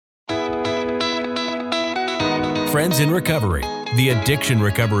Friends in Recovery, the Addiction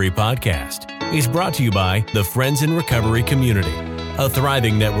Recovery Podcast, is brought to you by the Friends in Recovery community, a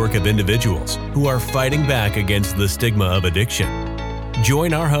thriving network of individuals who are fighting back against the stigma of addiction.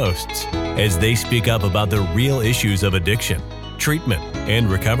 Join our hosts as they speak up about the real issues of addiction, treatment, and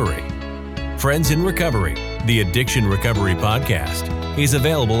recovery. Friends in Recovery, the Addiction Recovery Podcast, is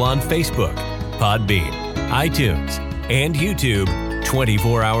available on Facebook, Podbean, iTunes, and YouTube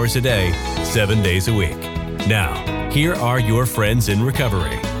 24 hours a day, 7 days a week. Now, here are your Friends in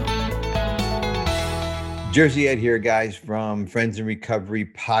Recovery. Jersey Ed here, guys, from Friends in Recovery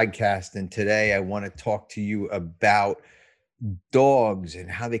Podcast. And today I want to talk to you about dogs and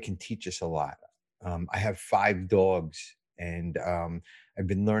how they can teach us a lot. I have 5 dogs, and I've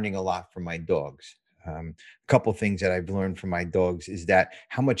been learning a lot from my dogs. A couple things that I've learned from my dogs is that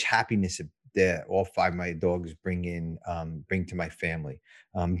how much happiness that all 5 of my dogs bring to my family.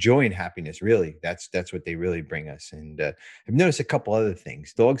 Joy and happiness, really, that's what they really bring us. And I've noticed a couple other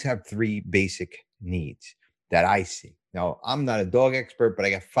things. Dogs have 3 basic needs that I see. Now, I'm not a dog expert, but I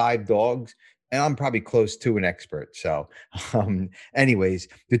got 5 dogs, and I'm probably close to an expert. So anyways,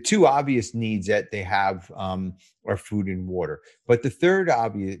 the 2 obvious needs that they have are food and water. But the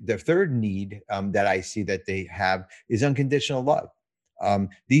third need that I see that they have is unconditional love.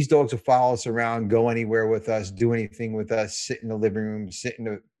 These dogs will follow us around, go anywhere with us, do anything with us, sit in the living room, sit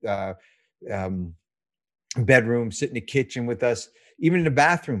in the bedroom, sit in the kitchen with us, even in the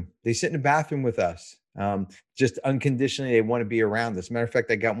bathroom. They sit in the bathroom with us. Just unconditionally, they want to be around us. Matter of fact,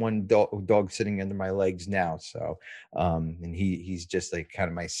 I got one dog sitting under my legs now. So, and he's just like kind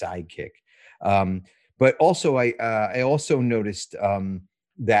of my sidekick. But also, I also noticed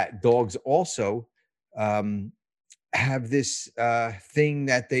that dogs also have this thing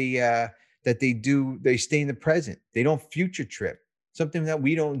that they do. They stay in the present. They don't future trip. Something that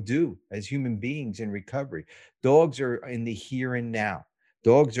we don't do as human beings in recovery. Dogs are in the here and now.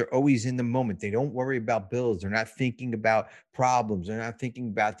 Dogs are always in the moment. They don't worry about bills. They're not thinking about problems. They're not thinking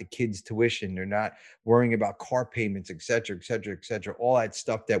about the kids' tuition. They're not worrying about car payments, et cetera, et cetera, et cetera. All that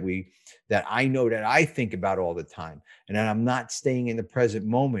stuff that I know that I think about all the time. And then I'm not staying in the present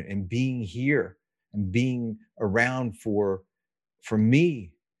moment and being here and being around for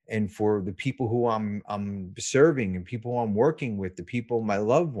me and for the people who I'm serving and people who I'm working with, the people, my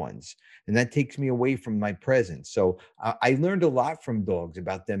loved ones. And that takes me away from my presence. So I learned a lot from dogs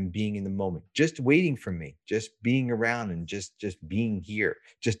about them being in the moment, just waiting for me, just being around and just being here,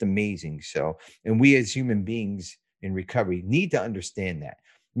 just amazing. So, and we as human beings in recovery need to understand that.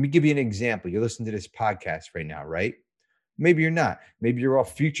 Let me give you an example. You're listening to this podcast right now, right? Maybe you're not. Maybe you're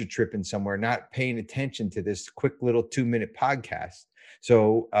off future tripping somewhere, not paying attention to this quick little 2-minute podcast.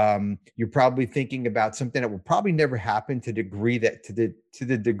 So you're probably thinking about something that will probably never happen to the degree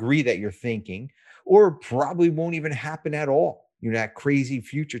that you're thinking, or probably won't even happen at all. You know, that crazy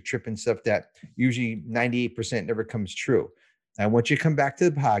future tripping stuff that usually 98% never comes true. I want you to come back to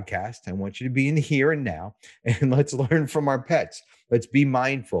the podcast. I want you to be in the here and now, and let's learn from our pets. Let's be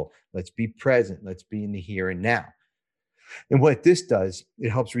mindful. Let's be present. Let's be in the here and now. And what this does,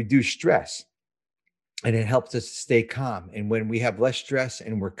 it helps reduce stress, and it helps us stay calm. And when we have less stress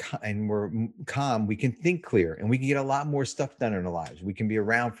and we're calm, we can think clear, and we can get a lot more stuff done in our lives. We can be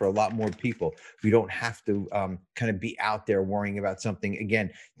around for a lot more people. We don't have to kind of be out there worrying about something,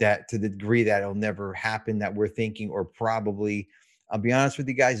 again, that to the degree that it'll never happen that we're thinking, or probably, I'll be honest with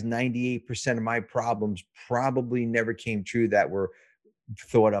you guys, 98% of my problems probably never came true that were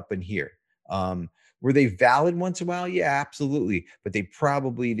thought up in here. Were they valid once in a while? Yeah, absolutely. But they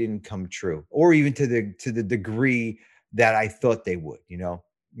probably didn't come true, or even to the degree that I thought they would. You know,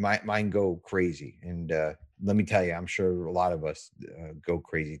 mine go crazy. And let me tell you, I'm sure a lot of us go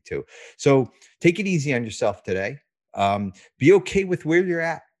crazy too. So take it easy on yourself today. Be okay with where you're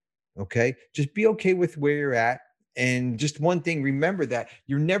at. Okay. Just be okay with where you're at. And just one thing, remember that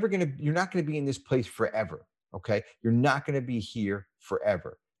you're not going to be in this place forever. Okay. You're not going to be here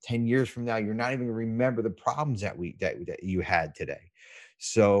forever. 10 years from now, you're not even going to remember the problems that you had today.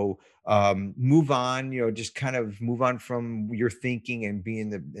 So move on, just kind of move on from your thinking and be in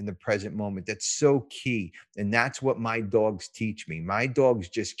the present moment. That's so key. And that's what my dogs teach me. My dogs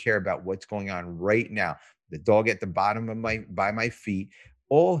just care about what's going on right now. The dog at the bottom of by my feet,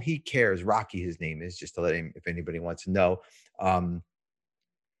 all he cares, Rocky, his name is, just to let him, if anybody wants to know,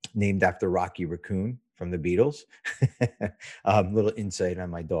 named after Rocky Raccoon from the Beatles. Little insight on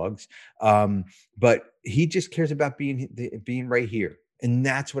my dogs. But he just cares about being right here. And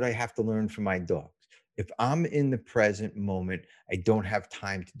that's what I have to learn from my dogs. If I'm in the present moment, I don't have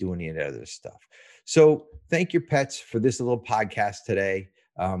time to do any of that other stuff. So thank your pets for this little podcast today.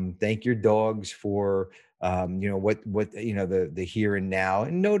 Thank your dogs for the here and now,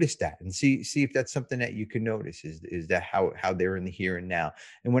 and notice that, and see if that's something that you can notice, is that how they're in the here and now.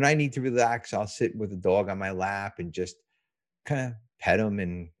 And when I need to relax, I'll sit with a dog on my lap and just kind of pet them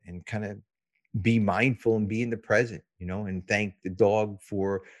and kind of be mindful and be in the present, and thank the dog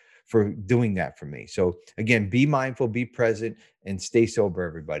for doing that for me. So again, be mindful, be present, and stay sober,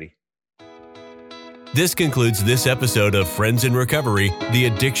 everybody. This concludes this episode of Friends in Recovery, the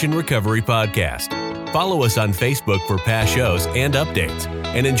Addiction Recovery Podcast. Follow us on Facebook for past shows and updates,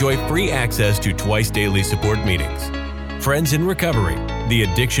 and enjoy free access to twice daily support meetings. Friends in Recovery, the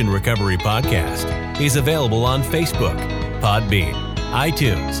Addiction Recovery Podcast, is available on Facebook, Podbean,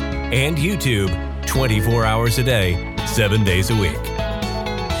 iTunes, and YouTube 24 hours a day, 7 days a week.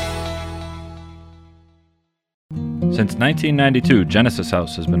 Since 1992, Genesis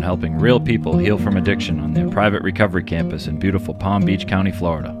House has been helping real people heal from addiction on their private recovery campus in beautiful Palm Beach County,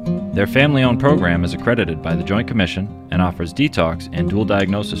 Florida. Their family-owned program is accredited by the Joint Commission and offers detox and dual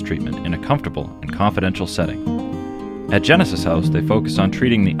diagnosis treatment in a comfortable and confidential setting. At Genesis House, they focus on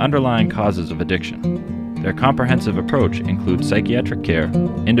treating the underlying causes of addiction. Their comprehensive approach includes psychiatric care,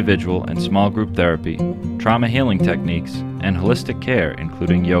 individual and small group therapy, trauma healing techniques, and holistic care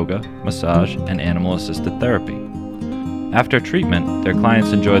including yoga, massage, and animal-assisted therapy. After treatment, their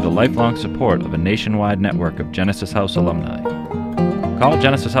clients enjoy the lifelong support of a nationwide network of Genesis House alumni. Call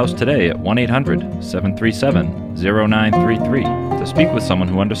Genesis House today at 1-800-737-0933 to speak with someone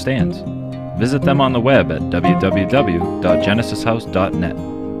who understands. Visit them on the web at www.genesishouse.net.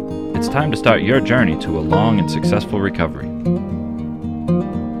 It's time to start your journey to a long and successful recovery.